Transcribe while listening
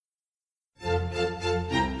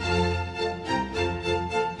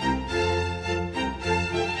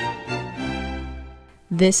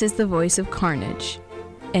This is the voice of Carnage,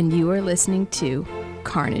 and you are listening to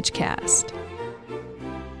Carnagecast.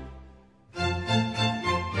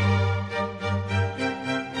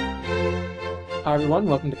 Hi everyone,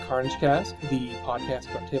 welcome to Carnagecast, the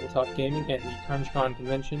podcast about tabletop gaming and the CarnageCon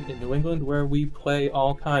convention in New England, where we play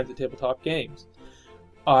all kinds of tabletop games.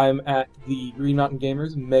 I'm at the Green Mountain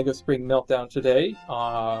Gamers Mega Spring Meltdown today,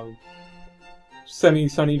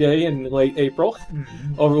 semi-sunny day in late April,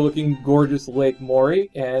 overlooking gorgeous Lake Maury,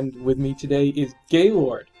 and with me today is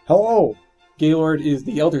Gaylord. Hello! Gaylord is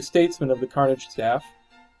the elder statesman of the Carnage staff.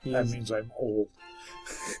 That means I'm old.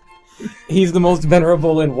 He's the most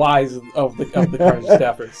venerable and wise of the Carnage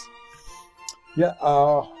staffers. Yeah,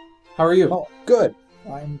 How are you? oh, good.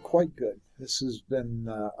 I'm quite good. This has been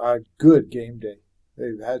a good game day.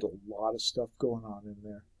 They've had a lot of stuff going on in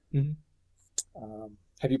there. Mm-hmm.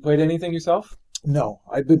 Have you played anything yourself? No,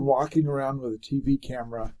 I've been walking around with a TV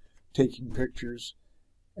camera, taking pictures,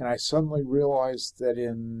 and I suddenly realized that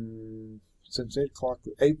since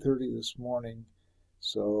 8:30 this morning,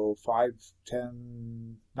 so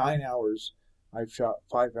 9 hours, I've shot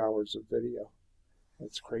 5 hours of video.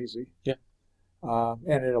 That's crazy. Yeah.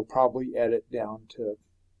 And it'll probably edit down to,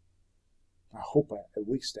 I hope, at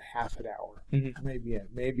least a half an hour. Mm-hmm.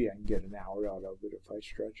 Maybe I can get an hour out of it if I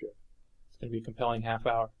stretch it. It's going to be a compelling half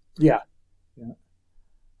hour. Yeah.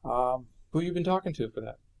 Who have you been talking to for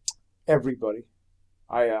that? Everybody.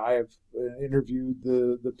 I have interviewed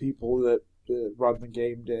the people that run the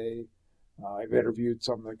game day. I've interviewed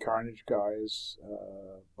some of the Carnage guys,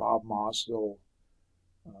 Bob Mosdell,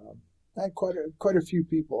 and quite a few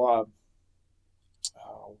people.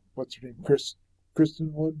 What's her name?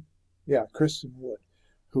 Kristen Wood? Yeah, Kristen Wood,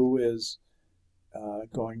 who is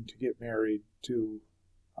going to get married to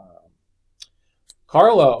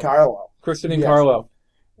Carlo. Kristen and Yes. Carlo.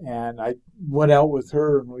 And I went out with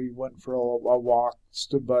her, and we went for a walk,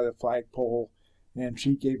 stood by the flagpole, and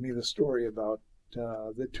she gave me the story about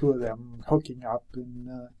the two of them hooking up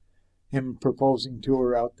and him proposing to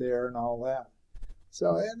her out there and all that.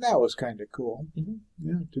 So, and that was kind of cool,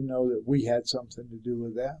 to know that we had something to do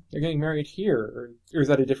with that. They're getting married here, or is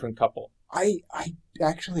that a different couple? I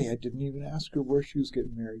didn't even ask her where she was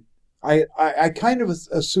getting married. I kind of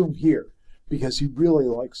assumed here, because he really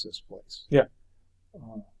likes this place. Yeah.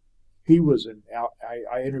 He was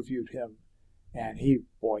I interviewed him, and he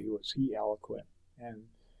was eloquent, and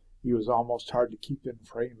he was almost hard to keep in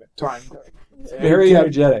frame at times. Very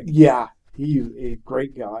energetic. Yeah, he's a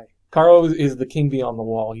great guy. Carlo is the king beyond the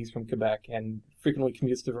wall. He's from Quebec and frequently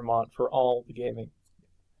commutes to Vermont for all the gaming.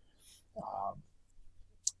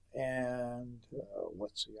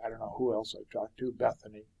 Let's see, I don't know who else I've talked to.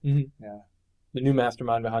 Bethany. Mm-hmm. Yeah. The new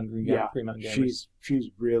mastermind behind Green Mountain Gamers. She's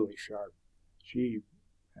really sharp.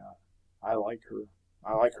 I like her.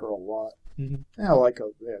 I like her a lot. Mm-hmm. Yeah,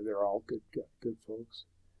 they're all good folks.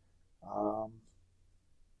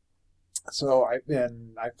 So I've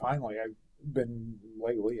been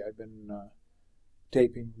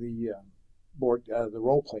taping the the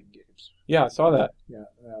role playing games. Yeah, I saw that. Yeah,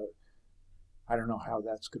 I don't know how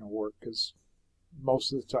that's going to work, because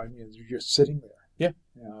most of the time you're just sitting there. Yeah.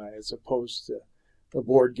 As opposed to the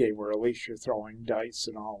board game where at least you're throwing dice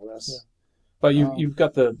and all this. Yeah. But you've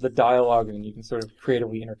got the dialogue, and you can sort of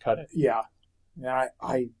creatively intercut it. Yeah. And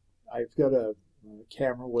I've got a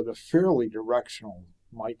camera with a fairly directional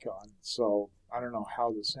mic on, so I don't know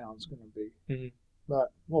how the sound's going to be. Mm-hmm.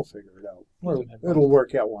 But we'll figure it out. It'll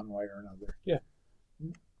work out one way or another. Yeah.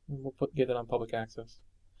 We'll get it on public access.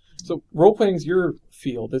 So role-playing's your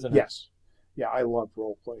field, isn't it? Yes. Yeah, I love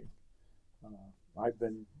role-playing. I've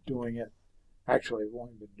been doing it. Actually, I've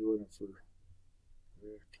only been doing it for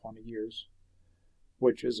 20 years,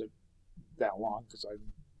 which isn't that long, because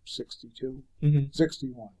I'm 62,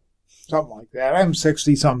 61, something like that. I'm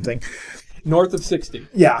 60-something. North of 60.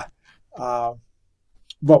 Yeah.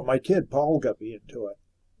 But my kid, Paul, got me into it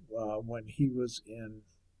when he was I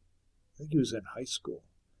think he was in high school,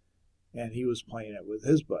 and he was playing it with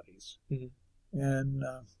his buddies. Mm-hmm. And,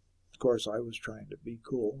 of course, I was trying to be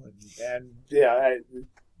cool and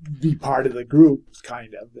be part of the group,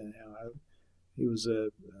 kind of. And, he was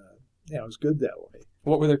it was good that way.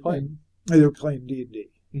 What were they playing? They were playing D&D.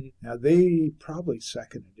 Mm-hmm. Now, they probably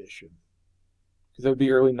 2nd edition. Because that would be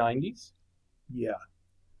early 90s? Yeah.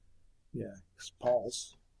 Yeah,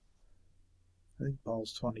 because I think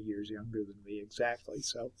Paul's 20 years younger than me exactly.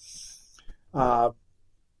 So,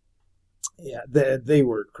 they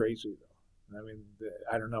were crazy, though. I mean,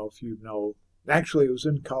 I don't know if you know. Actually, it was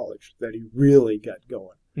in college that he really got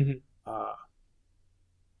going. Mm-hmm.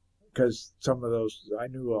 Because some of those, I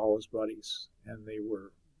knew all his buddies, and they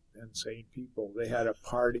were insane people. They had a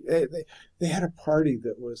party. They had a party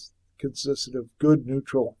that consisted of good,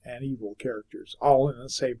 neutral, and evil characters, all in the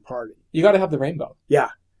same party. You got to have the rainbow. Yeah,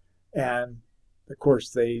 and of course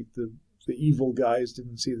the evil guys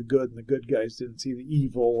didn't see the good, and the good guys didn't see the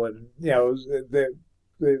evil, and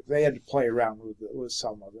they had to play around with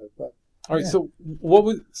some of it. But all right, so what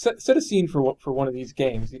was set a scene for one of these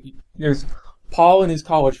games? There's Paul and his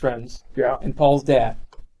college friends. Yeah, and Paul's dad.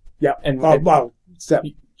 Yeah, and stepdad.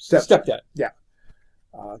 Yeah,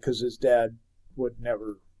 because his dad would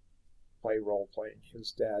never play role playing.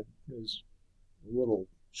 His dad is a little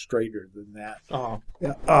straighter than that. Oh,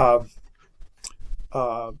 yeah.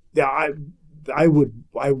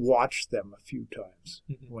 I watched them a few times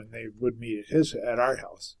when they would meet at our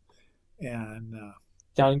house, and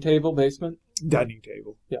dining table, basement. Dining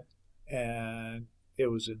table. Yeah, and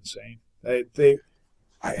it was insane. I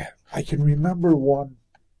can remember one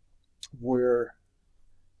where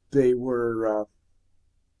they were. I'm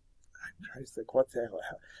trying to think what the hell.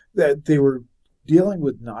 That they were dealing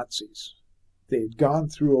with Nazis. They had gone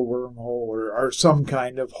through a wormhole or some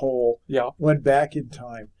kind of hole. Yeah. Went back in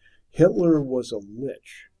time. Hitler was a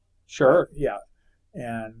lich. Sure. Yeah.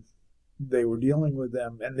 And they were dealing with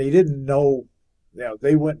them, and they didn't know.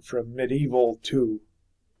 They went from medieval to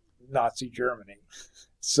Nazi Germany.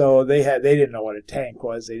 So they didn't know what a tank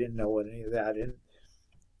was. They didn't know what any of that.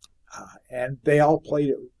 And they all played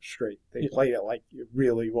it straight. They played it like it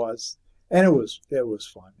really was. And it was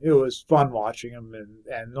fun. It was fun watching them.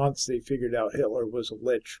 And once they figured out Hitler was a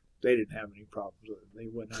lich, they didn't have any problems with it. They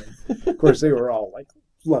went in. Of course, they were all like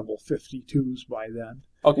level 52s by then.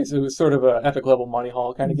 Okay, so it was sort of an epic level Monty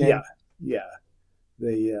Hall kind of game? Yeah.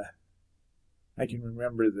 They, I can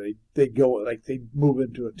remember they'd go, like, they'd move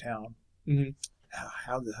into a town. Mm-hmm.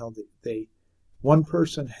 How the hell they one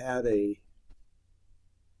person had a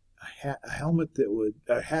helmet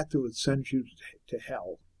a hat that would send you to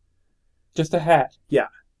hell. Just a hat? Yeah.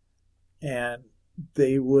 And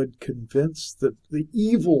they would convince the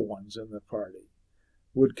evil ones in the party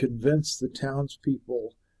would convince the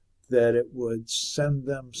townspeople that it would send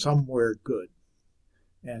them somewhere good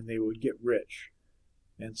and they would get rich.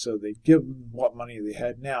 And so they'd give them what money they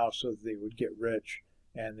had now so that they would get rich,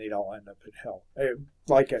 and they'd all end up in hell.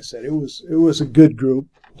 Like I said, it was a good group.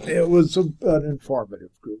 It was an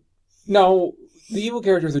informative group. Now, the evil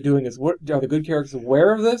characters are doing this. Are the good characters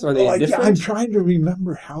aware of this? Are they indifferent? I'm trying to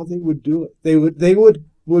remember how they would do it. They would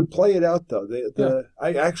play it out though.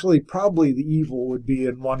 Probably the evil would be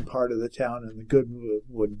in one part of the town, and the good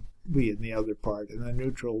would be in the other part, and the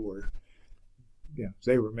neutral were. Yeah,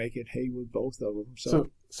 they were making hay with both of them. So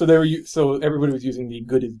everybody was using the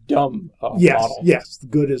good is dumb model. Yes, the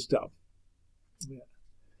good is dumb.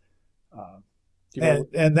 Yeah.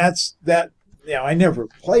 And that's that. I never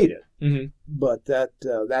played it, but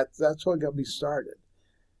that's what got me started.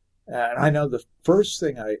 And I know the first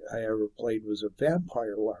thing I ever played was a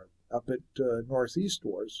Vampire LARP up at Northeast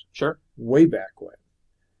Wars. Sure. Way back when.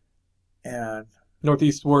 And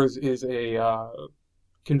Northeast Wars is a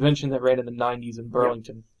convention that ran in the 90s in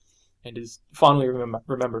Burlington, and is fondly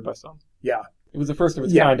remembered by some. Yeah, it was the first of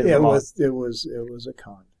its kind in Vermont. It was a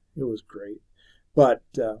con. It was great, but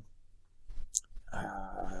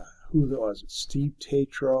who was it? Steve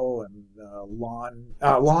Tatro and Lon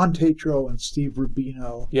Tatro and Steve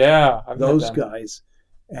Rubino. Yeah, those guys,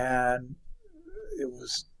 and it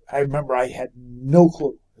was. I remember I had no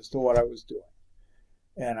clue as to what I was doing,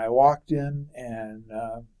 and I walked in, and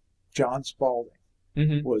John Spaulding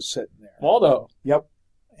was sitting there. Waldo. Yep.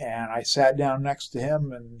 And I sat down next to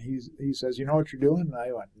him, and he says, "You know what you're doing?" And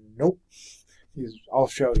I went, "Nope." I'll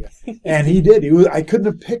show you. And he did. I couldn't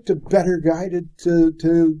have picked a better guy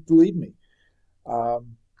to lead me.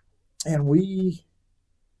 And we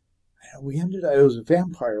ended up, it was a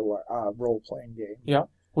vampire role-playing game. Yeah.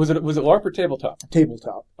 Was it LARP or tabletop?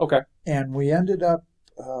 Tabletop. Okay. And we ended up,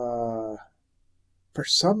 for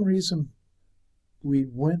some reason, we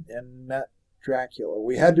went and met Dracula.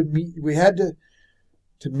 We had to meet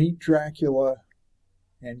Dracula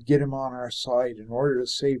and get him on our side in order to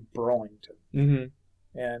save Burlington.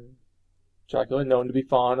 Mm-hmm. And Dracula, known to be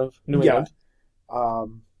fond of New England.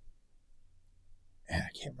 And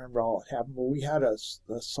I can't remember all that happened, but we had a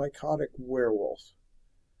psychotic werewolf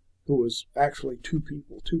who was actually two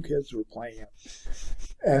people. Two kids were playing him.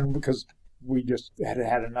 And because we just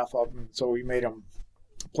had enough of them, so we made them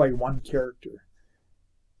play one character.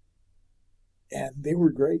 And they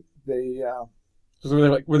were great.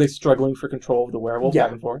 Were they struggling for control of the werewolf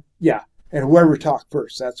back and forth? Yeah. And whoever talked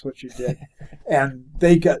first, that's what you did. And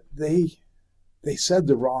they said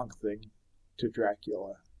the wrong thing to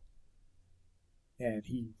Dracula. And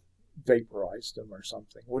he vaporized him or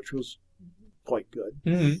something, which was quite good.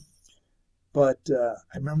 Mm-hmm. But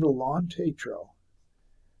I remember Lon Tatro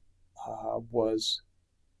was,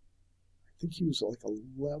 I think he was like a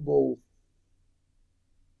level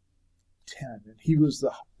 10, and he was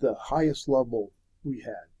the highest level we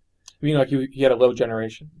had. You mean like he had a low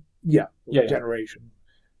generation? Yeah, yeah. Generation.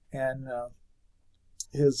 And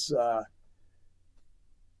his,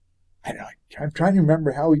 I'm trying to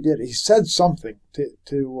remember how he did it. He said something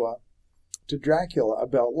to Dracula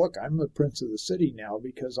about, look, I'm the prince of the city now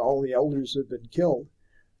because all the elders have been killed.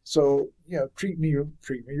 So, treat me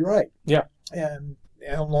right. Yeah. And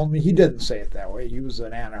only he didn't say it that way. He was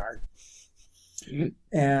an anarch. Mm-hmm.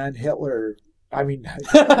 And Hitler,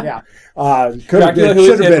 yeah, should have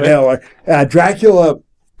been Hitler. Dracula,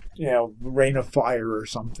 rain of fire or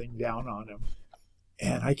something down on him.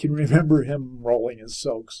 And I can remember him rolling his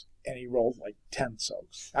soaks, and he rolled like 10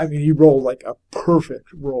 soaks. He rolled like a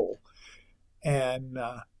perfect roll. And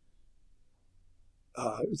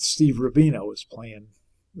Steve Rubino was playing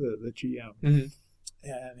the GM. Mm-hmm.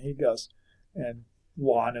 And he goes, and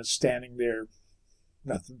Lon is standing there.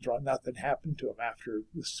 Nothing's wrong. Nothing happened to him after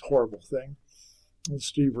this horrible thing. And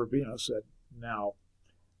Steve Rubino said, now,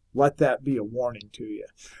 let that be a warning to you.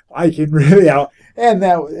 I can really and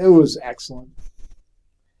it was excellent.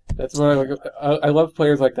 That's what I love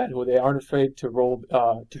players like that who they aren't afraid to roll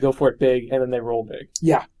to go for it big, and then they roll big.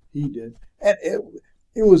 Yeah, he did, and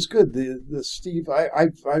it was good. The Steve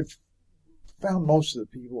I've found most of the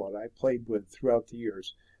people that I played with throughout the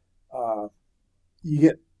years. You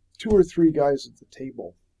get 2 or 3 guys at the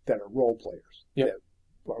table that are role players. Yep.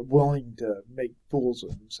 That are willing to make fools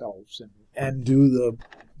of themselves and do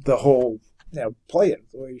the whole play it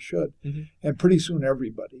the way you should. Mm-hmm. And pretty soon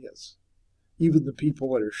everybody is. Even the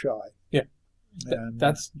people that are shy. Yeah. And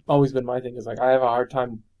that's always been my thing, is like I have a hard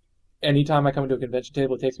time anytime I come into a convention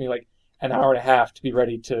table, it takes me like an hour and a half to be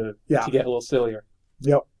ready to get a little sillier.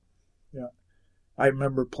 Yep. Yeah. I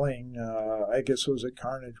remember playing I guess it was at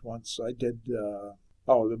Carnage once. I did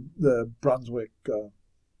the Brunswick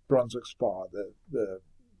Spa, the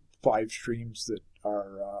 5 streams that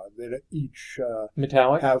are that each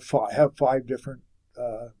metallic have 5 different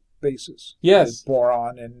bases. Yes,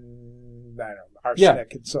 boron and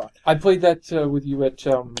arsenic and so on. I played that with you at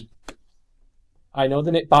I know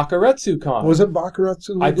the name Bakuretsu Con. Was it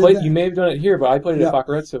Bakuretsu? I played. You may have done it here, but I played it at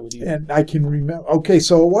Bakuretsu with you. And I can remember. Okay,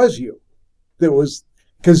 so it was you. That was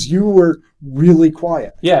because you were really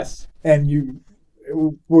quiet. Yes, and you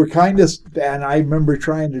were kind of. And I remember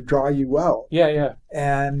trying to draw you out. Yeah.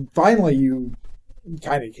 And finally, you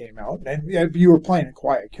kind of came out, and you were playing a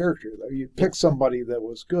quiet character though. You picked somebody that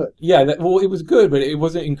was good. Yeah, it was good, but it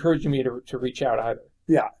wasn't encouraging me to reach out either.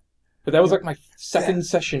 Yeah, but that was like my second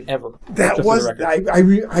session ever. That was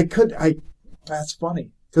that's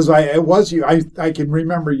funny because it was you. I can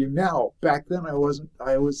remember you now. Back then, I wasn't.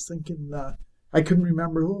 I was thinking I couldn't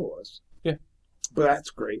remember who it was. Yeah, but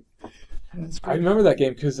that's great. I remember that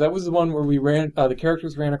game because that was the one where we ran. The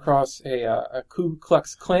characters ran across a Ku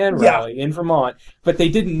Klux Klan rally in Vermont, but they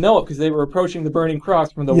didn't know it because they were approaching the Burning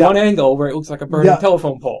Cross from the one angle where it looks like a burning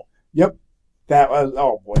telephone pole. Yep, that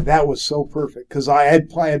was so perfect because I had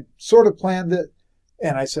sort of planned it,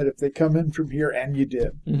 and I said if they come in from here, and you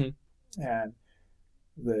did, and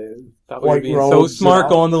the white robes, so smart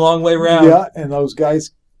going the long way around. Yeah, and those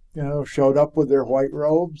guys. Showed up with their white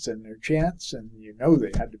robes and their chants, and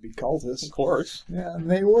they had to be cultists. Of course. Yeah,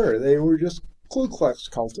 and they were. They were just Ku Klux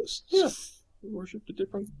cultists. Yeah, they worshipped a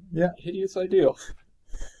different hideous ideal.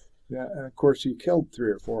 Yeah, and of course you killed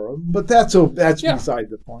 3 or 4 of them, but that's beside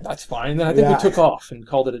the point. That's fine. Then I think we took off and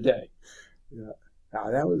called it a day. Yeah,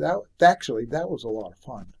 that was a lot of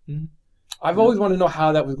fun. Mm-hmm. I've always wanted to know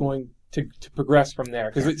how that was going to progress from there,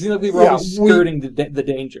 because it seemed like we were always skirting the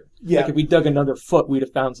danger. Yeah. Like if we dug another foot, we'd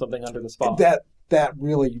have found something under the spot. That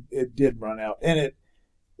really, it did run out. And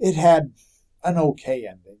it had an okay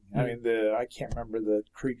ending. Mm-hmm. I mean, I can't remember the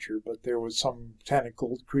creature, but there was some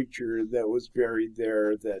tentacled creature that was buried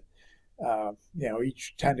there that,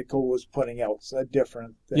 each tentacle was putting out a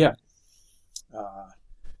different thing. Yeah.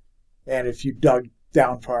 And if you dug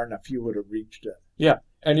down far enough, you would have reached it. Yeah.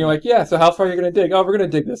 And you're like, so how far are you going to dig? Oh, we're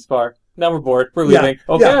going to dig this far. Now we're bored. We're leaving.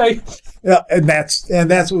 Okay. Yeah, and that's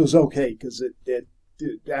what was okay, because it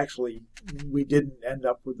actually, we didn't end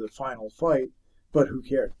up with the final fight, but who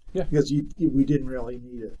cared? Yeah. Because we didn't really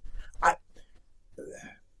need it.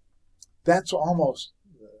 That's almost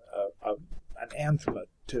an anthem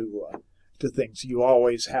to things. You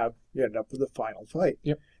always end up with a final fight.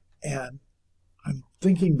 Yep. And I'm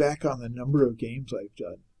thinking back on the number of games I've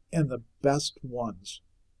done, and the best ones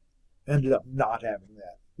ended up not having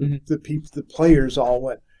that. Mm-hmm. The players all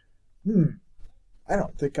went, I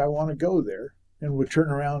don't think I want to go there, and would turn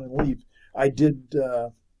around and leave. I did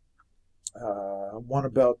one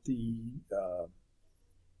about the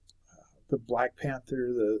Black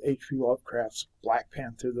Panther, the H.P. Lovecraft's Black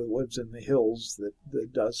Panther that lives in the hills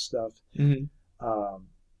that does stuff. Mm-hmm.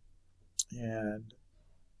 And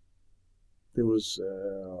there was,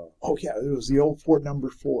 there was the old Fort Number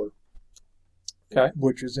 4, okay,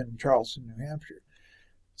 which is in Charleston, New Hampshire.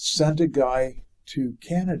 Sent a guy to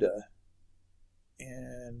Canada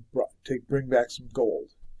and to bring back some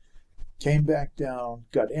gold. Came back down,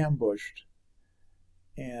 got ambushed,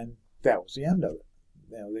 and that was the end of it.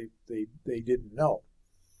 You know, they didn't know,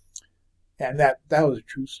 and that was a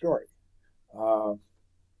true story.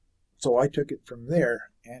 So I took it from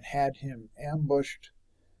there and had him ambushed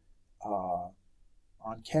on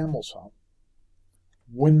Camel's Hump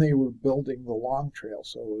when they were building the Long Trail.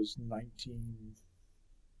 So it was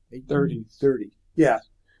 1930. Yeah,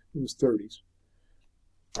 it was 30s.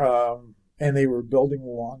 And they were building the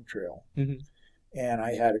Long Trail. Mm-hmm. And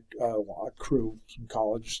I had a crew, some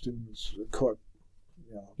college students, a cook,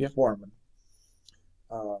 foreman,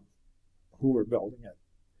 who were building it.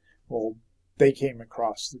 Well, they came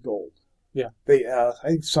across the gold. Yeah. I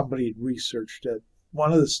think somebody had researched it.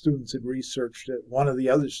 One of the students had researched it. One of the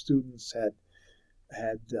other students had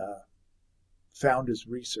found his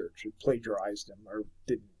research, had plagiarized him, or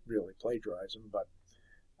didn't really plagiarize him, but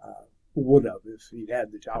would have if he'd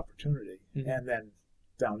had the opportunity. Mm-hmm. And then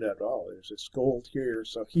found out, there's this gold here,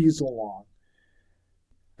 so he's along.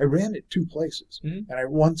 I ran it 2 places, and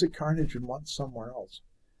once at Carnage and once somewhere else.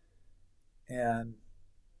 And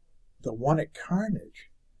the one at Carnage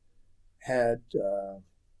had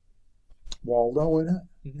Waldo in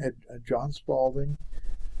it, had John Spaulding,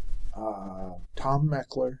 Tom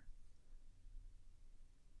Meckler.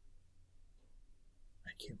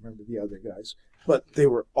 I can't remember the other guys, but they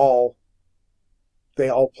all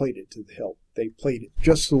played it to the hilt. They played it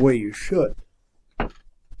just the way you should.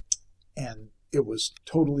 And it was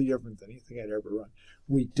totally different than anything I'd ever run.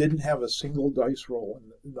 We didn't have a single dice roll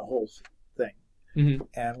in the whole thing. Mm-hmm.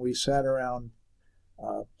 And we sat around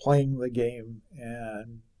playing the game,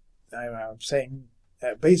 and I'm saying,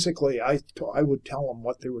 basically, I would tell them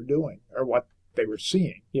what they were doing or what they were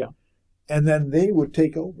seeing. Yeah. And then they would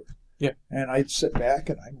take over. Yeah. And I'd sit back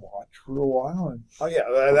and I'd watch for a while, and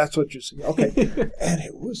that's what you see. Okay. And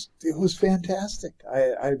it was fantastic.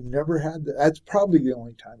 I've never had that. That's probably the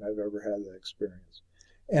only time I've ever had that experience.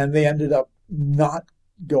 And they ended up not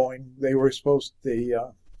going. They were supposed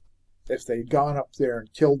to, if they'd gone up there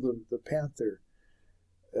and killed the panther,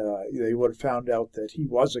 they would have found out that he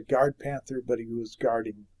was a guard panther, but he was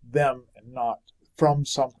guarding them and not from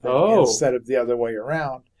something instead of the other way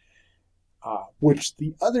around. Which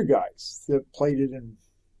the other guys that played it in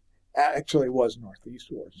actually was Northeast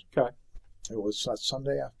Wars. Okay. It was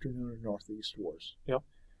Sunday afternoon at Northeast Wars. Yep.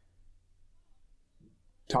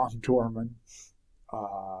 Tom Dorman,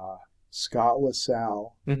 Scott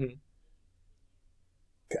LaSalle, a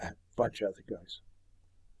bunch of other guys.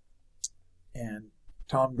 And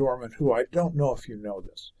Tom Dorman, who I don't know if you know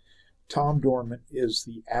this, Tom Dorman is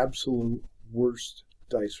the absolute worst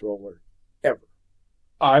dice roller ever.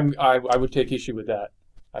 I would take issue with that.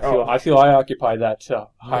 I feel I occupy that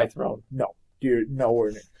high throne. No, you're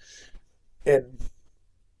nowhere near. And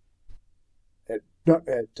at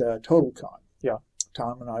TotalCon, yeah,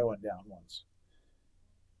 Tom and I went down once,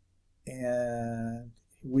 and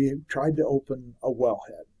we tried to open a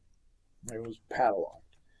wellhead. It was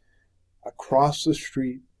padlocked. Across the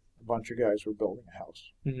street, a bunch of guys were building a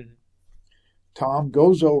house. Mm-hmm. Tom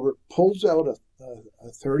goes over, pulls out a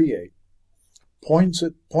 38. Points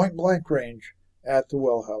at point-blank range at the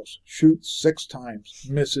well house, shoots 6 times,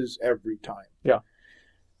 misses every time. Yeah.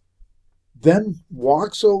 Then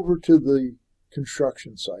walks over to the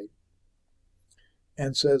construction site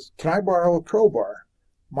and says, "Can I borrow a crowbar?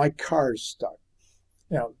 My car's stuck."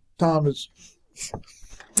 Now, Tom is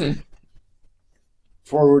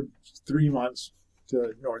forward 3 months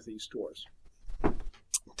to Northeast Wars.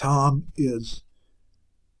 Tom is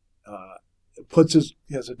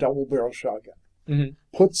he has a double-barrel shotgun. Mm-hmm.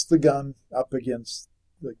 Puts the gun up against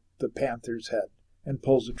the panther's head and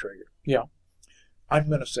pulls the trigger. Yeah. I'm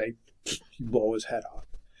going to say you blow his head off.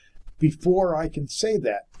 Before I can say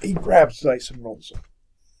that, he grabs the dice and rolls it.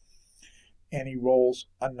 And he rolls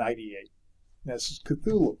a 98. This is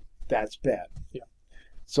Cthulhu. That's bad. Yeah.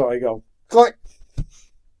 So I go, click.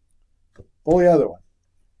 Pull the other one.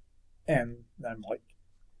 And I'm like,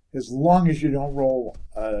 as long as you don't roll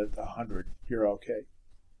 100, you're okay.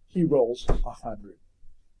 He rolls 100,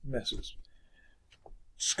 misses.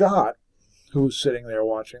 Scott, who's sitting there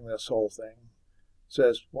watching this whole thing,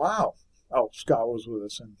 says, "Wow." Oh, Scott was with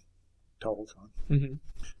us in TotalCon. Mm-hmm.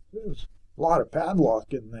 There was a lot of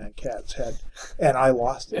padlock in that cat's head, and I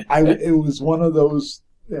lost it. It was one of those,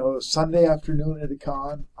 Sunday afternoon at a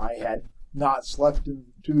con. I had not slept in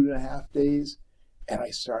 2.5 days, and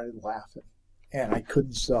I started laughing, and I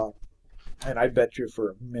couldn't stop. And I bet you for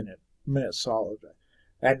a minute solid.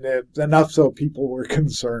 And enough so people were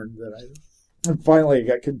concerned and finally I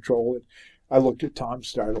got control. And I looked at Tom,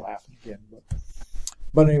 started laughing again.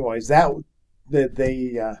 But anyways, that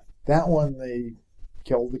one they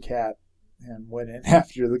killed the cat and went in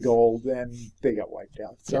after the gold, and they got wiped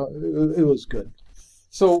out. So it was good.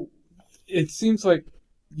 So it seems like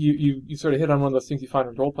you sort of hit on one of those things you find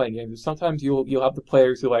in role-playing games. Sometimes you'll have the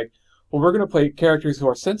players who like, well, we're going to play characters who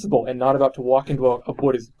are sensible and not about to walk into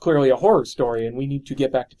what is clearly a horror story, and we need to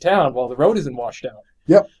get back to town while the road isn't washed out.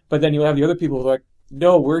 Yep. But then you'll have the other people who are like,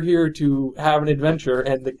 no, we're here to have an adventure,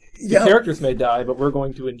 and the characters may die, but we're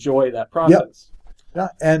going to enjoy that process.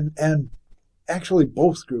 Yep. Yeah, and actually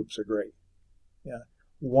both groups are great. Yeah.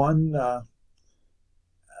 One,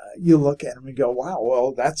 you look at them and go, wow,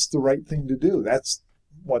 well, that's the right thing to do. That's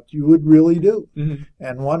what you would really do. Mm-hmm.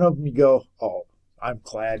 And one of them you go, oh, I'm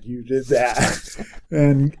glad you did that,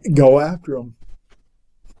 and go after them.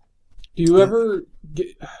 Do you ever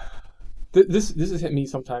get this has hit me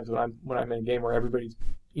sometimes when I'm in a game where everybody's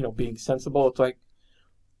being sensible? It's like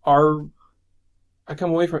I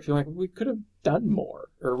come away from it feeling like we could have done more,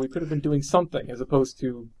 or we could have been doing something as opposed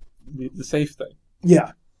to the safe thing.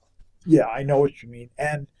 Yeah, I know what you mean,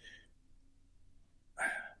 and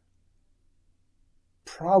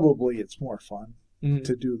probably it's more fun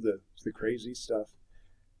to do the crazy stuff.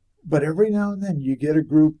 But every now and then you get a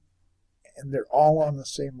group and they're all on the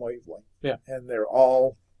same wavelength. Yeah. And they're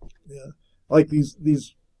all like these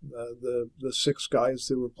the 6 guys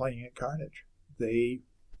that were playing at Carnage. It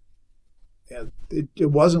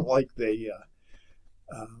wasn't like it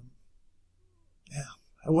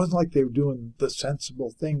wasn't like they were doing the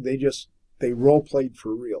sensible thing. They role played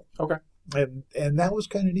for real. Okay. And that was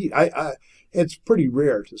kind of neat. It's pretty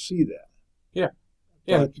rare to see that. Yeah.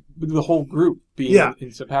 Yeah, the whole group being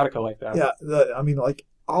in simpatico like that. Yeah, like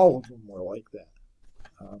all of them were like that.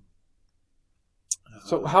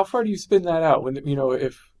 So how far do you spin that out when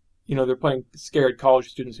if they're playing scared college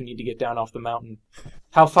students who need to get down off the mountain?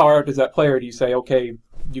 How far out does that play, or do you say, okay,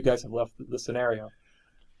 you guys have left the scenario?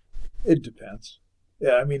 It depends.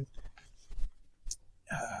 Yeah,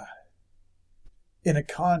 in a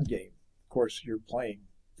con game, of course, you're playing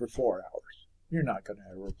for 4 hours. You're not going to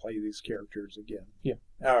ever play these characters again. Yeah.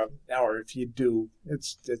 Or if you do,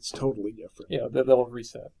 it's totally different. Yeah, they'll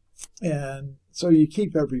reset. And so you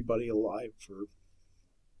keep everybody alive for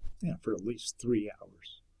at least 3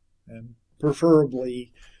 hours, and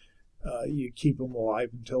preferably you keep them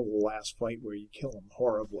alive until the last fight where you kill them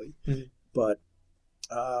horribly. Mm-hmm. But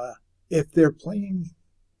if they're playing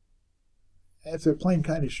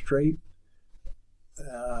kind of straight,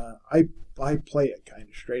 I play it kind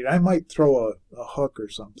of straight. I might throw a hook or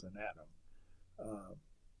something at them,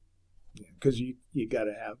 because you got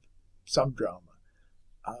to have some drama.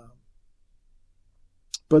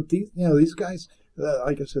 But these guys,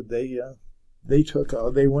 like I said, they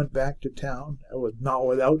went back to town not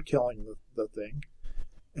without killing the thing,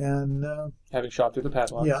 and having shot through the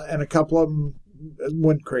padlocks. Yeah, and a couple of them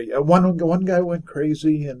went crazy. One guy went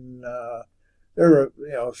crazy, and there were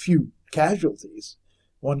a few casualties.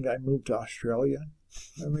 One guy moved to Australia.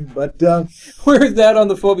 But where is that on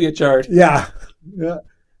the phobia chart? Yeah.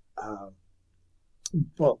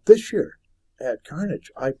 Well, this year at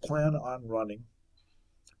Carnage, I plan on running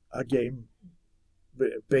a game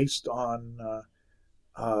based on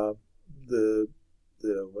the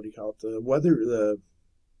what do you call it? The weather,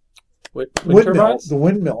 the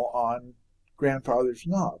windmill on Grandfather's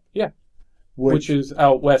Knob. Yeah. Which is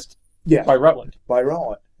out west. Yeah. By Rutland.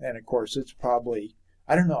 And of course, it's probably,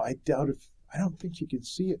 I don't know, I don't think you can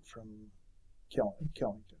see it from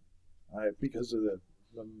Killington because of the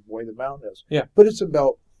way the mountain is. Yeah. But it's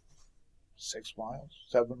about 6 miles,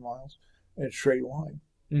 7 miles in a straight line.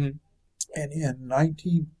 Mm-hmm. And in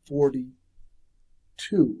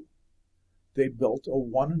 1942, they built a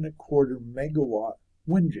 1.25 megawatt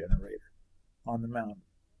wind generator on the mountain.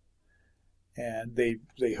 And they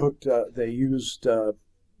used the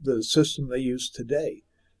system they use today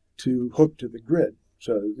to hook to the grid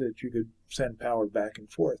so that you could send power back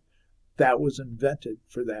and forth. That was invented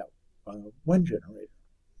for that wind generator.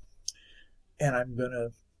 And I'm going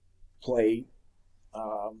to play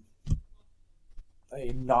a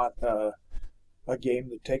game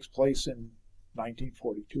that takes place in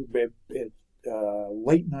 1942, late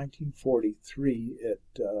 1943.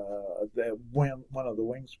 when one of the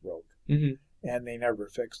wings broke, and they never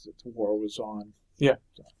fixed it. The war was on. Yeah.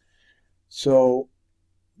 So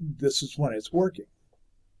this is when it's working.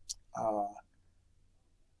 I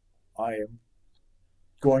am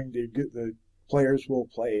going to get the players will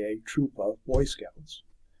play a troop of Boy Scouts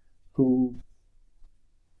who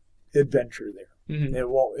adventure there.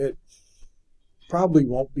 It probably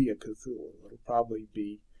won't be a Cthulhu. It'll probably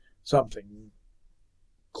be something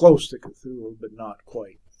close to Cthulhu, but not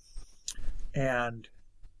quite. And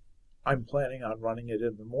I'm planning on running it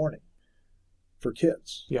in the morning for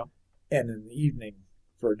kids. Yeah. And in the evening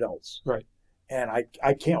for adults. Right. And I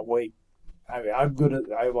can't wait. I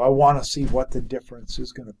want to see what the difference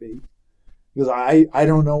is going to be. Because I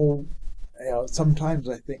don't know, sometimes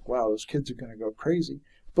I think, wow, those kids are going to go crazy.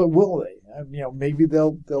 But will they? Maybe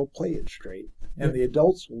they'll play it straight, and the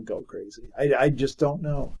adults will go crazy. I just don't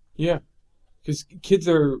know. Yeah, because kids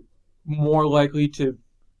are more likely to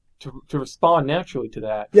respond naturally to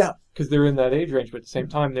that. Yeah, because they're in that age range, but at the same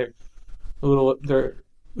time they're a little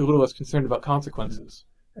less concerned about consequences.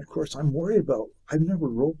 And of course, I'm worried about. I've never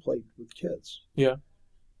role played with kids. Yeah,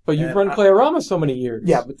 but you've run Playerama so many years.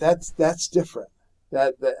 Yeah, but that's different.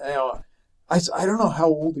 I don't know how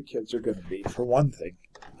old the kids are going to be. For one thing,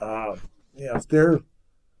 if they're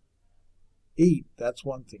 8, that's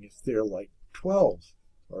one thing. If they're like 12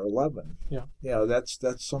 or 11, that's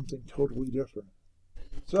something totally different.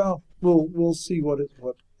 So we'll see what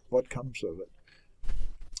comes of it.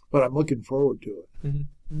 But I'm looking forward to it.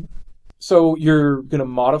 Mm-hmm. So you're going to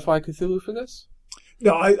modify Cthulhu for this?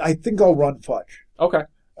 No, I think I'll run Fudge. Okay.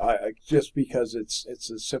 Just because it's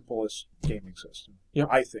the simplest gaming system. Yeah.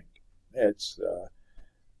 I think it's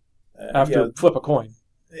flip a coin.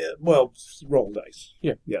 Well, roll dice.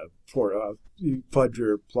 Yeah. Yeah. For Fudge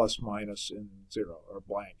or plus minus in 0 or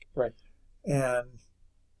blank. Right. And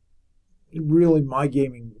really, my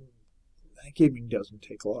gaming doesn't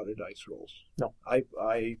take a lot of dice rolls. No.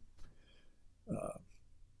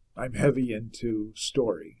 I'm heavy into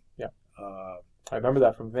story. Yeah. I remember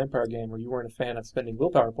that from a vampire game where you weren't a fan of spending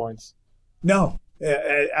willpower points. No.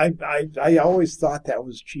 I always thought that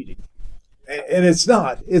was cheating. And it's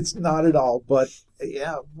not. It's not at all. But,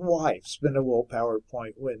 why spend a willpower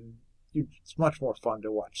point when it's much more fun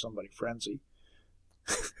to watch somebody frenzy?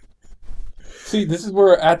 See, this is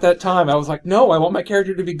where at that time I was like, no, I want my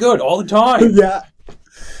character to be good all the time. Yeah.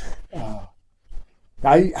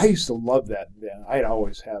 I used to love that. Yeah, I'd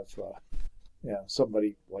always have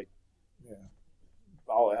somebody like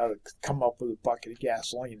I'll have to come up with a bucket of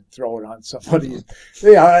gasoline and throw it on somebody.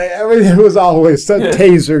 It was always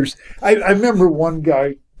tasers. I remember one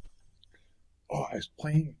guy. Oh, I was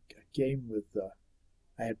playing a game with.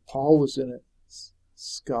 I had Paul was in it,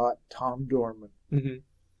 Scott, Tom Dorman. Mm-hmm.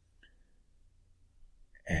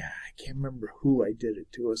 I can't remember who I did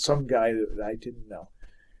it to. It was some guy that I didn't know.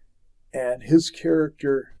 And his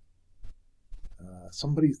character,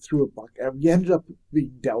 somebody threw a bucket. He ended up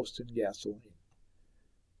being doused in gasoline.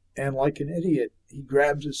 And like an idiot, he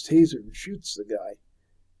grabs his taser and shoots the guy.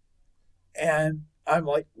 And I'm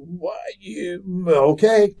like, what?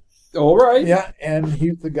 Okay. All right. Yeah, and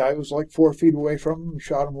the guy was like 4 feet away from him,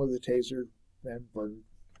 shot him with a taser, and burned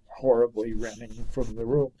horribly, running from the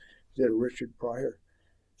room. Did a Richard Pryor.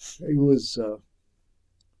 He was,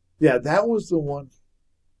 that was the one.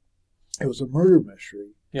 It was a murder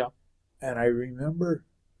mystery. Yeah. And I remember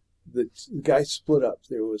the guy split up.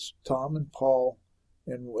 There was Tom and Paul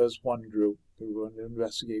and was one group who were going to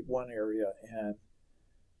investigate one area, and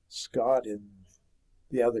Scott and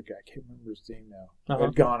the other guy, I can't remember his name now,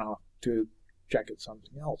 had gone off to check at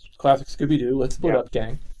something else. Classic Scooby-Doo. Let's split up,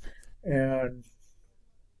 gang. And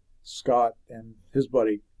Scott and his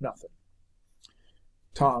buddy, nothing.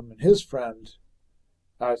 Tom and his friend,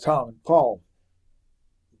 Tom and Paul,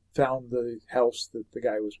 found the house that the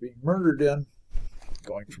guy was being murdered in,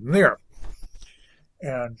 going from there.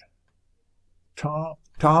 And Tom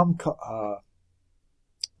got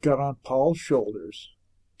on Paul's shoulders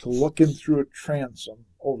to look in through a transom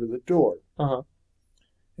over the door. Uh-huh.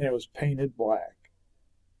 And it was painted black.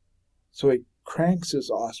 So he cranks his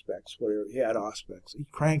auspex, whatever he had auspex, he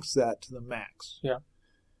cranks that to the max. Yeah.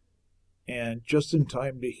 And just in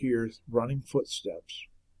time to hear running footsteps,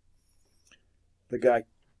 the guy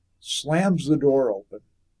slams the door open,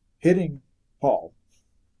 hitting Paul,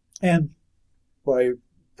 and by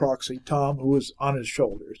proxy, Tom, who was on his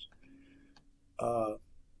shoulders,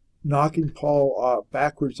 knocking Paul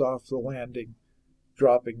backwards off the landing,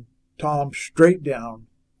 dropping Tom straight down,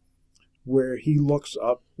 where he looks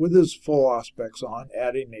up with his full auspex on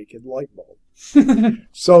at a naked light bulb.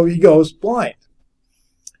 So he goes blind.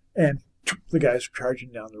 And the guy's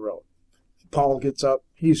charging down the road. Paul gets up.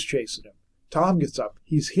 He's chasing him. Tom gets up.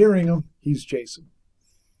 He's hearing him. He's chasing.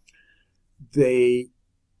 This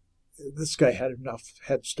guy had enough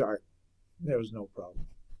head start. There was no problem.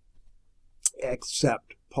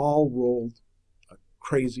 Except Paul rolled a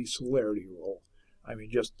crazy celerity roll. I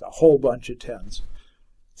mean, just a whole bunch of 10s.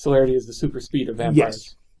 Celerity is the super speed of vampires.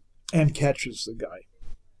 Yes. And catches the guy,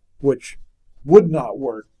 which would not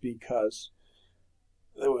work because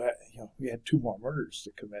we had 2 more murders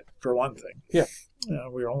to commit, for one thing. Yeah.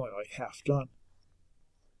 We were only like half done.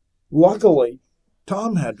 Luckily,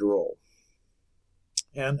 Tom had to roll.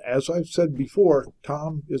 And as I've said before,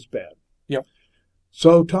 Tom is bad. Yep.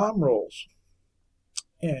 So Tom rolls.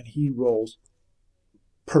 And he rolls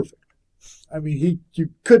perfect. I mean, you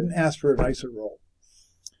couldn't ask for a nicer roll.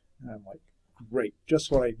 And I'm like, great,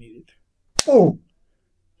 just what I needed. Oh!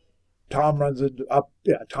 Tom runs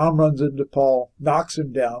into Paul, knocks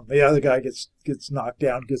him down. The other guy gets knocked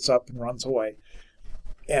down, gets up and runs away.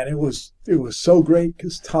 And it was so great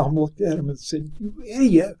because Tom looked at him and said, "You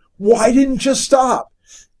idiot, why didn't you stop?"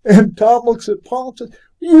 And Tom looks at Paul and says,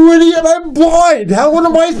 "You idiot, I'm blind. What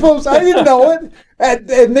am I supposed to? I didn't know it."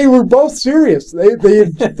 And they were both serious.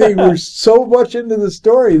 They were so much into the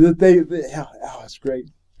story that it's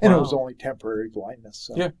great. And It was only temporary blindness.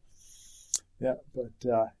 So. Yeah. Yeah, but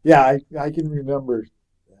I can remember.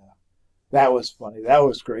 That was funny. That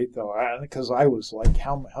was great though, because I was like,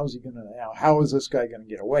 how's he gonna now? How is this guy gonna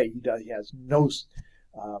get away? He has no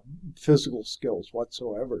physical skills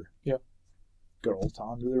whatsoever. Yeah. Good old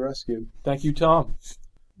Tom to the rescue. Thank you, Tom.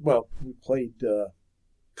 Well, we played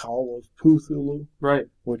Call of Cthulhu, right?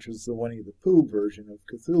 Which was the Winnie the Pooh version of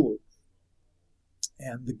Cthulhu,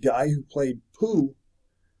 and the guy who played Pooh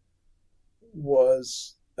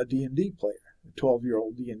was a D&D player, a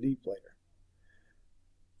 12-year-old D&D player.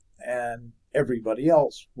 And everybody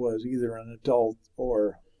else was either an adult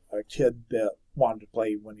or a kid that wanted to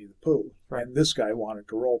play Winnie the Pooh. Right. And this guy wanted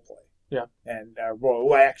to role play. Yeah. And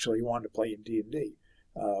actually wanted to play in D&D,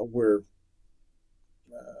 where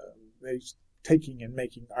he's taking and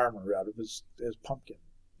making armor out of his pumpkin.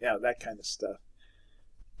 Yeah, that kind of stuff.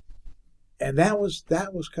 And that was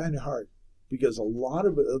kind of hard because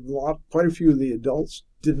quite a few of the adults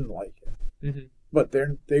didn't like it. Mm-hmm. But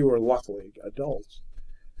they were luckily adults.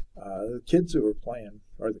 The kids who were playing,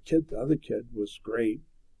 or the other kid was great.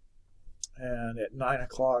 And at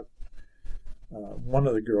 9:00, one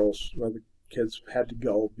of the kids had to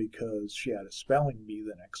go because she had a spelling bee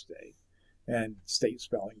the next day, and state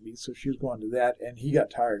spelling bee. So she was going to that, and he got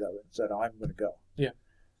tired of it and said, "Oh, I'm going to go." Yeah.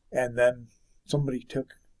 And then somebody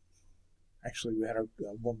actually we had a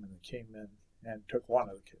woman that came in and took one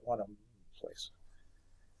of them place.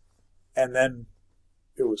 And then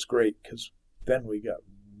it was great because then we got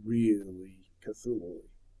really Cthulhu.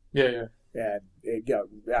 Yeah. And it got,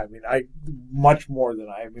 much more than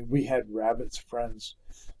we had rabbits friends,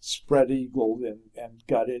 spread eagled and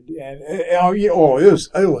gutted, and it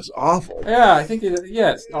was awful. Yeah, I think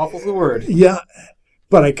yes, awful's the word. Yeah,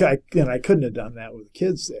 but I couldn't have done that with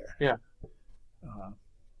kids there. Yeah.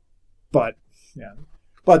 But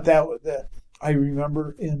that I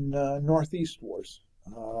remember in Northeast Wars,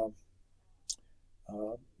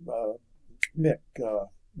 Mick,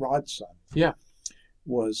 Rod's son. Yeah.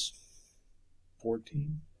 Was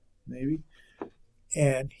 14, maybe,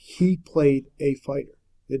 and he played a fighter.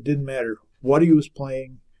 It didn't matter what he was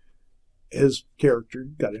playing; his character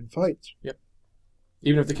got in fights. Yep.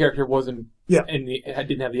 Even if the character wasn't, and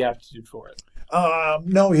didn't have the aptitude for it.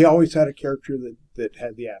 No, he always had a character that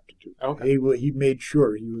had the aptitude. Okay. He made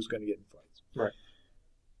sure he was going to get in fights. Right.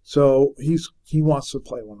 So he wants to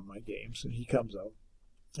play one of my games, and he comes out,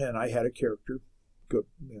 and I had a character, good,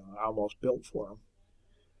 almost built for him.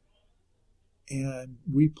 And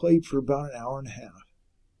we played for about an hour and a half.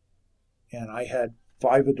 And I had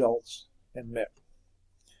 5 adults and Mick.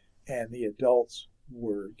 And the adults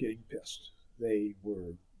were getting pissed. He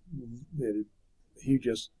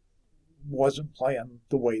just wasn't playing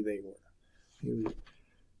the way they were.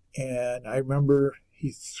 And I remember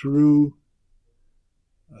he threw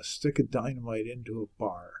a stick of dynamite into a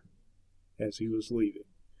bar as he was leaving.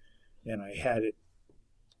 And I had it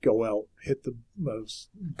go out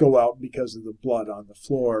because of the blood on the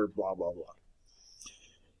floor, blah, blah, blah.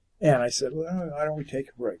 And I said, well, why don't we take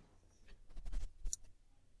a break?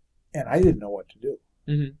 And I didn't know what to do.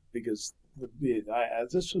 Mm-hmm. Because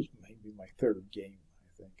this was maybe my 3rd game, I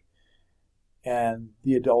think. And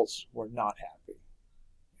the adults were not happy.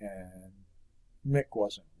 And Mick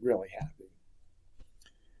wasn't really happy.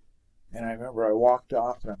 And I remember I walked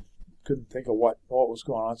off and I couldn't think of what was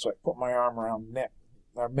going on, so I put my arm around Mick,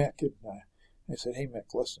 and I said, "Hey,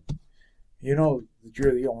 Mick, listen. You know that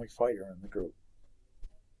you're the only fighter in the group."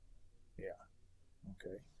 "Yeah."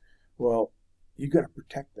 Okay. Well, you got to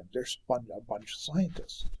protect them. They're a bunch of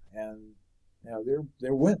scientists, and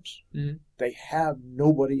they're wimps. Mm-hmm. They have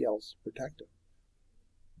nobody else to protect them.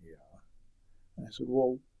 Yeah. And I said,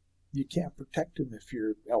 well, you can't protect them if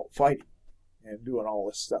you're out fighting and doing all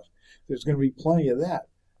this stuff. There's going to be plenty of that,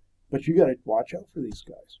 but you got to watch out for these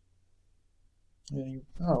guys. And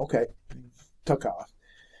okay. He took off,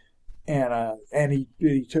 and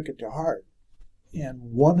he took it to heart. And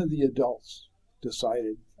one of the adults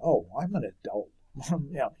decided, oh, I'm an adult.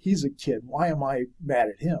 He's a kid. Why am I mad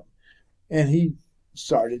at him? And he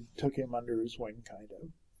took him under his wing, kind of.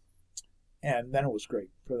 And then it was great.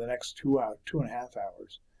 For the next 2.5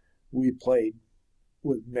 hours, we played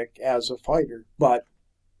with Mick as a fighter, but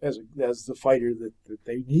as the fighter that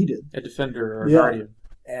they needed. A defender or a guardian.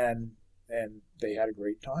 And they had a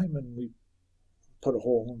great time, and we put a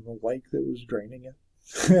hole in the lake that was draining it.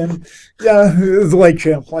 And it was Lake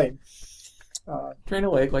Champlain. Drain a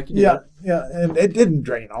lake like you did. Yeah, and it didn't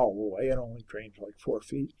drain all the way. It only drained like 4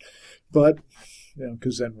 feet. But,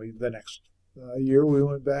 because then the next year we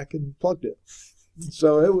went back and plugged it.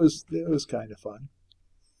 So it was kind of fun.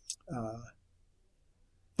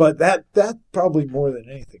 But that probably more than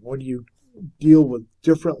anything, when you deal with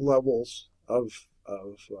different levels of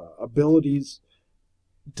abilities,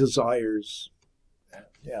 desires,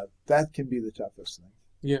 that can be the toughest thing.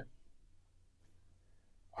 Yeah.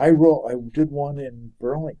 I did one in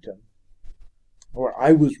Burlington where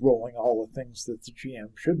I was rolling all the things that the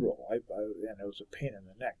GM should roll. And it was a pain in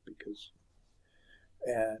the neck because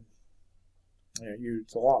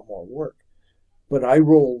it's a lot more work. But I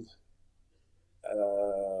rolled,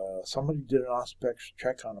 somebody did an auspex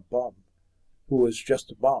check on a bum who was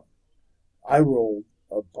just a bum. I rolled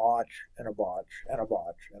a botch and a botch and a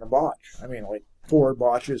botch and a botch. I mean, like 4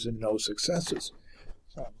 botches and no successes.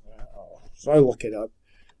 So I look it up,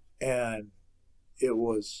 and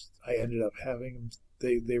I ended up having him,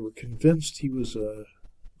 they were convinced he was a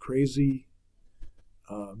crazy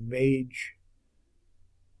mage.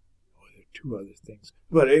 There are 2 other things.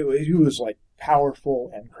 But he was like powerful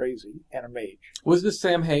and crazy and a mage. Was this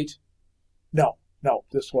Sam Haight? No,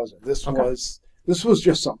 this wasn't. This was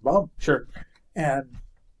just some bum. Sure.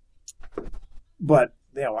 But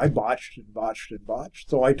I botched and botched and botched.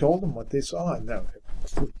 So I told them what they saw, and then I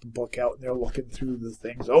flipped the book out, and they're looking through the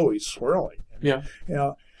things. Oh, he's swirling. Yeah.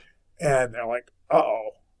 And they're like,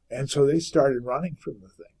 uh-oh. And so they started running from the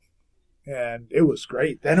thing. And it was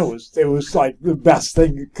great. Then it was like the best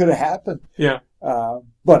thing that could have happened. Yeah.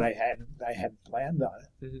 But I hadn't planned on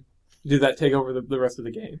it. Mm-hmm. Did that take over the rest of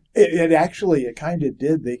the game? It actually kind of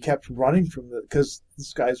did. They kept running because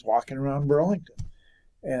this guy's walking around Burlington,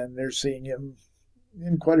 and they're seeing him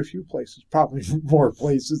in quite a few places, probably more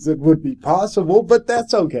places than would be possible, but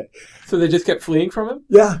that's okay. So they just kept fleeing from him?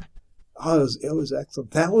 Yeah. It was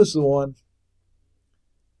excellent. That was the one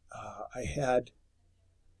I had.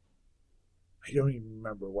 I don't even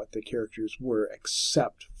remember what the characters were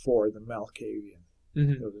except for the Malkavian,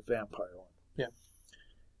 the vampire one. Yeah.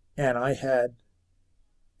 And I had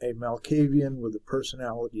a Malkavian with a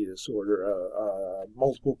personality disorder,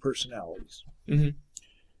 multiple personalities. Mm-hmm.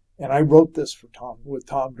 And I wrote this with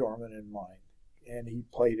Tom Dorman in mind. And he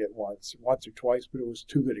played it once or twice, but it was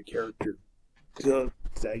too good a character.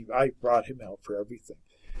 I brought him out for everything.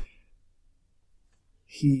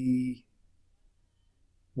 He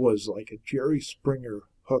was like a Jerry Springer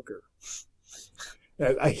hooker.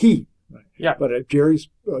 Yeah. But a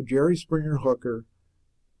Jerry Springer hooker,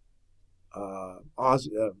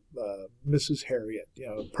 Mrs. Harriet,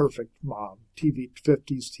 perfect mom,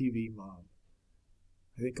 50s TV mom.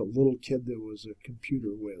 I think a little kid that was a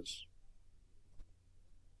computer whiz.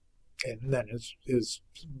 And then his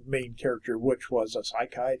main character, which was a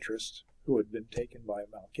psychiatrist who had been taken by a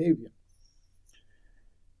Malkavian.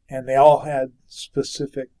 And they all had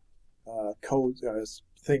specific codes,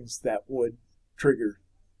 things that would trigger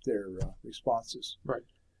their responses. Right.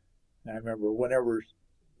 And I remember whenever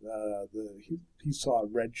he saw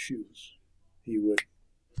red shoes, he would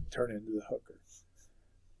turn into the hooker.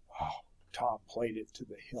 Oh, Tom played it to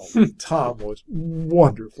the hill. Tom was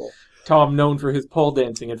wonderful. Tom, known for his pole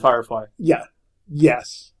dancing in Firefly. Yeah.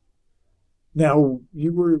 Yes. Now,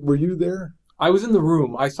 were you there? I was in the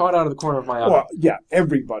room. I saw it out of the corner of my eye. Well, yeah,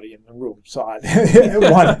 everybody in the room saw it.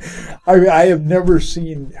 I have never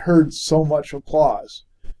heard so much applause.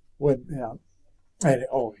 When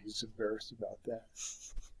he's embarrassed about that.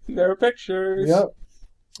 There are pictures.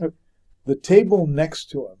 Yep. The table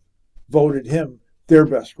next to him voted him their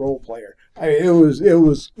best role player. It was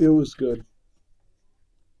good.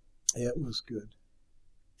 It was good.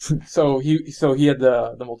 So he had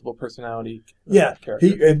the multiple personality. Character.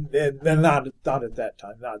 He and not at that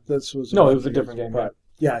time. This was it was a different game. But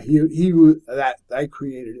he was that I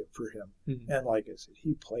created it for him, and like I said,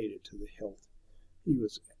 he played it to the hilt. He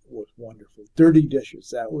was wonderful. Dirty Dishes.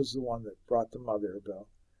 That was the one that brought the mother about.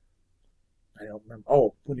 I don't remember.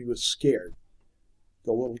 Oh, when he was scared,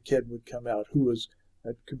 the little kid would come out who was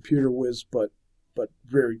a computer whiz, but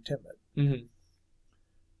very timid.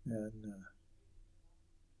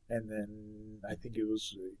 And then I think it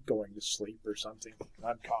was going to sleep or something.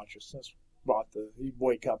 Unconsciousness he'd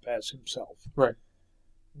wake up as himself. Right.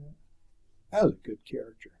 Yeah. That was a good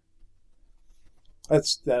character.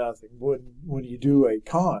 That's the other thing. When you do a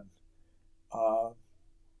con,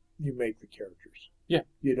 you make the characters. Yeah.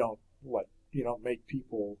 You don't make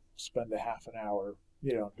people spend a half an hour.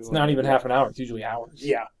 It's not even half an hour. It's usually hours.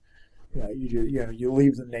 Yeah. You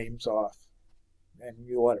leave the names off, and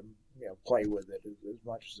you let them play with it as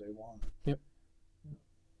much as they want. Yep.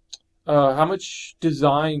 How much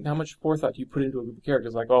forethought do you put into a group of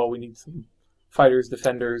characters? Like, we need some fighters,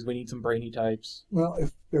 defenders, we need some brainy types. Well,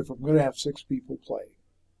 if I'm going to have 6 people play,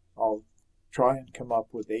 I'll try and come up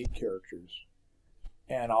with 8 characters,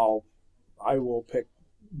 and I will pick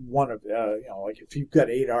one of like if you've got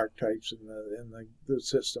 8 archetypes in the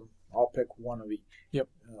system, I'll pick one of each. Yep.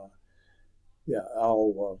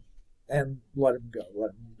 I'll and let them go.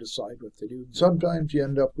 Let them decide what they do. Sometimes you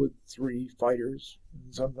end up with 3 fighters,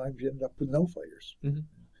 and sometimes you end up with no fighters.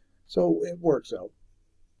 So it works out.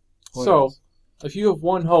 If you have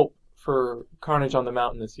one hope for Carnage on the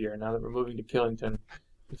Mountain this year, now that we're moving to Killington,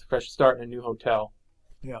 with a fresh start in a new hotel,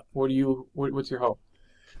 what's your hope?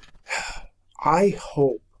 I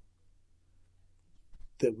hope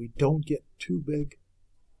that we don't get too big.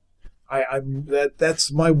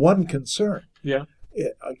 That's my one concern. Yeah.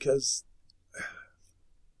 Because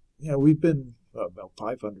we've been about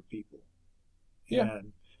 500 people. Yeah.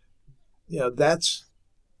 And that's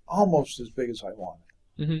almost as big as I want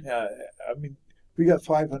it. I mean, we got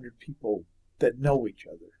 500 people that know each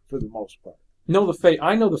other for the most part. I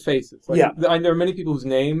know the faces. There are many people whose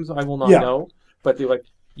names I will not know, but they're like,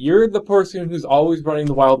 you're the person who's always running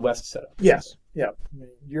the Wild West setup. Yes. Yeah. I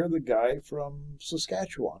mean, you're the guy from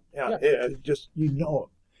Saskatchewan. Just you know him.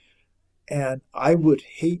 And I would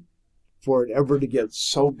hate for it ever to get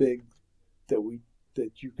so big that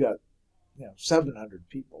you've got 700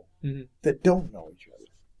 people that don't know each other.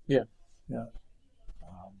 Yeah. Yeah.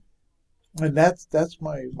 And that's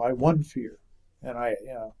my one fear. And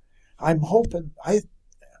I'm hoping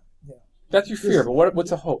That's your fear, but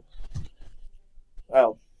what's a hope?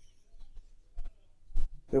 Well,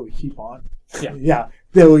 that we keep on. Yeah.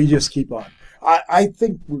 That we just keep on. I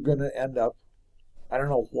think we're going to end up, I don't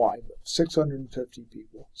know why, but 650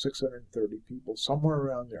 people, 630 people, somewhere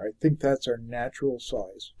around there. I think that's our natural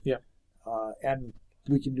size. Yeah. And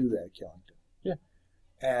we can do that at Killington. Yeah.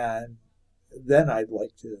 And then I'd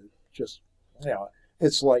like to just,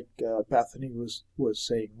 it's like Bethany was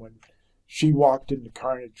saying when she walked into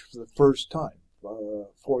Carnage for the first time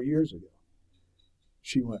 4 years ago.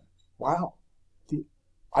 She went, wow,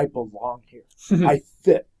 I belong here. I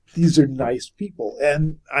fit. These are nice people.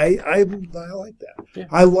 And I like that. Yeah.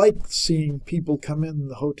 I like seeing people come in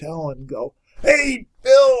the hotel and go, hey,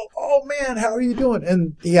 Bill, oh man, how are you doing?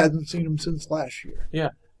 And he hasn't seen him since last year. Yeah.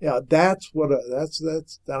 Yeah, that's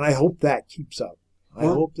and I hope that keeps up. I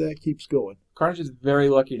hope that keeps going. Carnage is very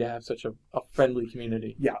lucky to have such a friendly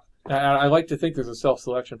community. Yeah. I like to think there's a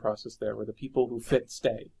self-selection process there where the people who fit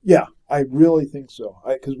stay. Yeah, I really think so.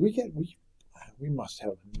 Because we must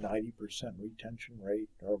have a 90% retention rate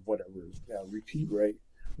or whatever, repeat rate,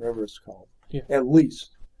 whatever it's called, at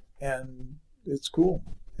least. And it's cool.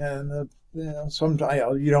 And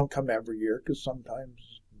sometimes you don't come every year because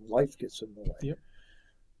sometimes life gets in the way. Yep.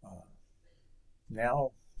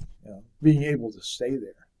 Now, being able to stay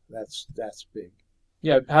there, that's big.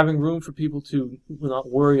 Yeah, having room for people to not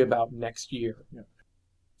worry about next year. Yeah.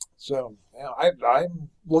 So I'm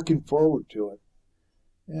looking forward to it,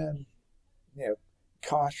 and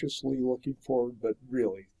cautiously looking forward, but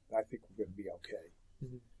really, I think we're going to be okay.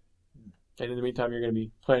 Mm-hmm. And in the meantime, you're going to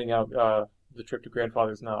be planning out the trip to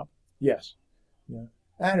Grandfather's Knob. Yes. Yeah.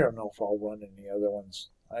 I don't know if I'll run any other ones.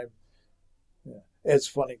 It's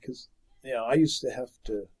funny because I used to have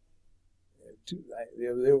to.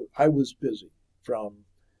 I was busy from,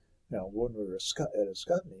 when we were at a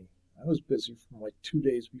Scutney, I was busy from like 2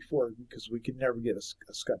 days before because we could never get a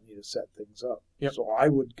Scutney to set things up. Yep. So I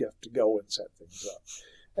would have to go and set things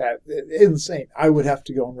up. Insane. I would have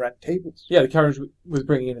to go and rent tables. Yeah, the Carnage was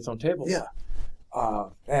bringing in its own tables. Yeah. I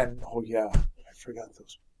forgot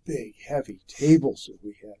those big, heavy tables that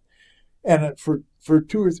we had. And for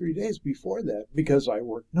 2 or 3 days before that, because I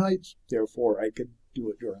worked nights, therefore I could do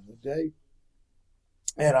it during the day.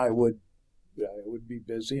 And I would be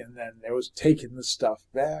busy, and then there was taking the stuff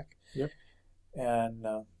back. Yep. And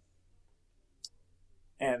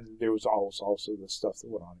there was also the stuff that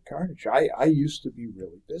went on at Carnage. I used to be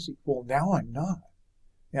really busy. Well, now I'm not.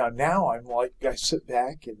 Now I'm like, I sit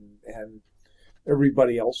back and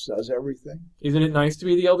everybody else does everything. Isn't it nice to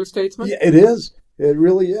be the elder statesman? Yeah, it is. It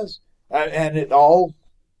really is. And there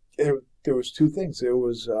was 2 things. There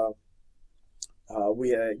was, we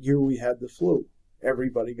had the flu.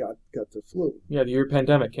 Everybody got the flu. Yeah, the year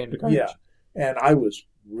pandemic came to Carnage. Yeah, and I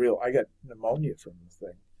got pneumonia from the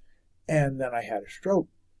thing. And then I had a stroke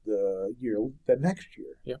the next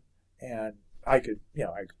year. Yeah. And I could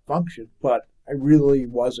function, but I really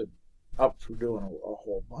wasn't up for doing a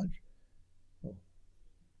whole bunch. Well,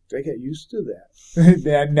 they get used to that.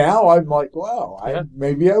 And now I'm like, wow,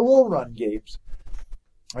 maybe I will run games.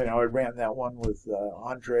 I ran that one with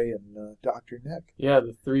Andre and Dr. Nick. Yeah,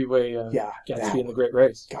 the 3-way Gatsby in the Great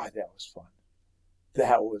Race. God, that was fun.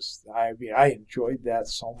 I enjoyed that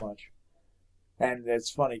so much. And it's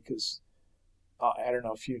funny because I don't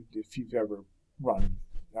know if you've ever run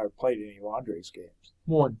or played any of Andre's games.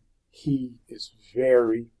 One. He is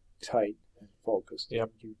very tight and focused.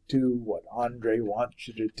 Yep. You do what Andre wants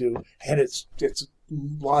you to do, and it's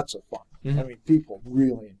lots of fun. Mm-hmm. I mean, people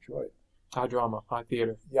really enjoy it. High drama, high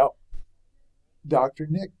theater. Yep. Dr.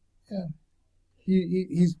 Nick, yeah,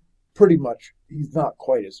 he's pretty much, he's not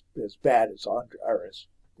quite as bad as Andre, or as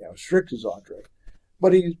strict as Andre,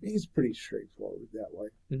 but he's pretty straightforward that way.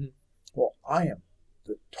 Mm-hmm. Well, I am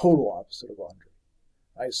the total opposite of Andre.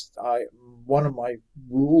 One of my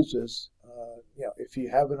rules is, if you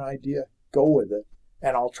have an idea, go with it,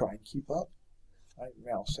 and I'll try and keep up.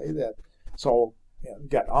 I'll say that. So, you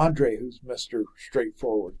got Andre, who's Mr.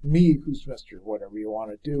 Straightforward, me, who's Mr. Whatever you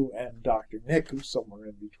want to do, and Dr. Nick, who's somewhere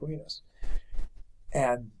in between us.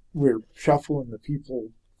 And we're shuffling the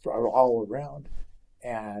people all around,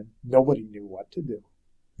 and nobody knew what to do.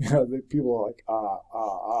 The people are like,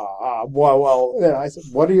 well, and I said,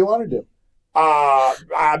 what do you want to do? Why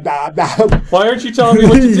aren't you telling me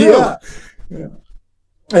what to do? Yeah.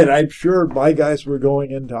 And I'm sure my guys were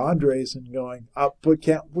going into Andre's and going, but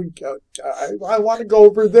can't we go? I want to go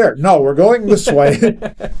over there. No, we're going this way.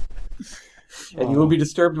 And you will be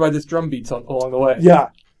disturbed by this drum beats along the way. Yeah.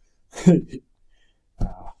 You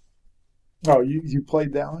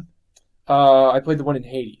played that one? I played the one in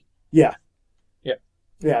Haiti. Yeah. Yeah.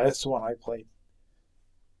 Yeah, that's the one I played.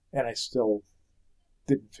 And I still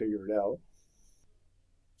didn't figure it out.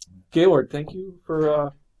 Gaylord, thank you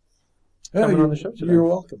for coming on the show today. You're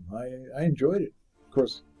welcome. I enjoyed it. Of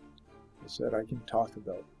course, I said I can talk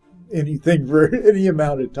about anything for any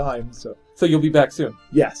amount of time. So you'll be back soon?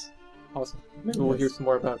 Yes. Awesome. Maybe we'll hear some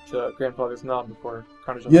more about Grandfather's Knob before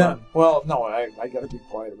Carnage. Yeah. Well, no, I got to be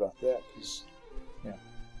quiet about that because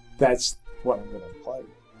that's what I'm going to play.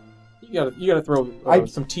 You got to throw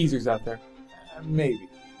some teasers out there. Maybe.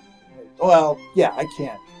 Well, yeah, I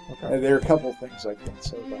can. Okay. There are a couple of things I can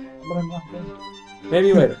say about it, but I'm not going to.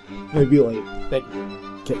 Maybe later. Maybe later. Thank you.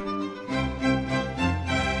 Okay.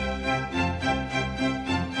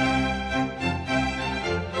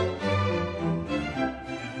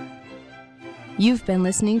 You've been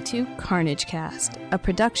listening to Carnagecast, a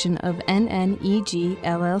production of NNEG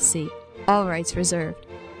LLC. All rights reserved.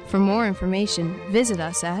 For more information, visit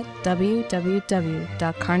us at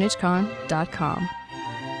www.carnagecon.com.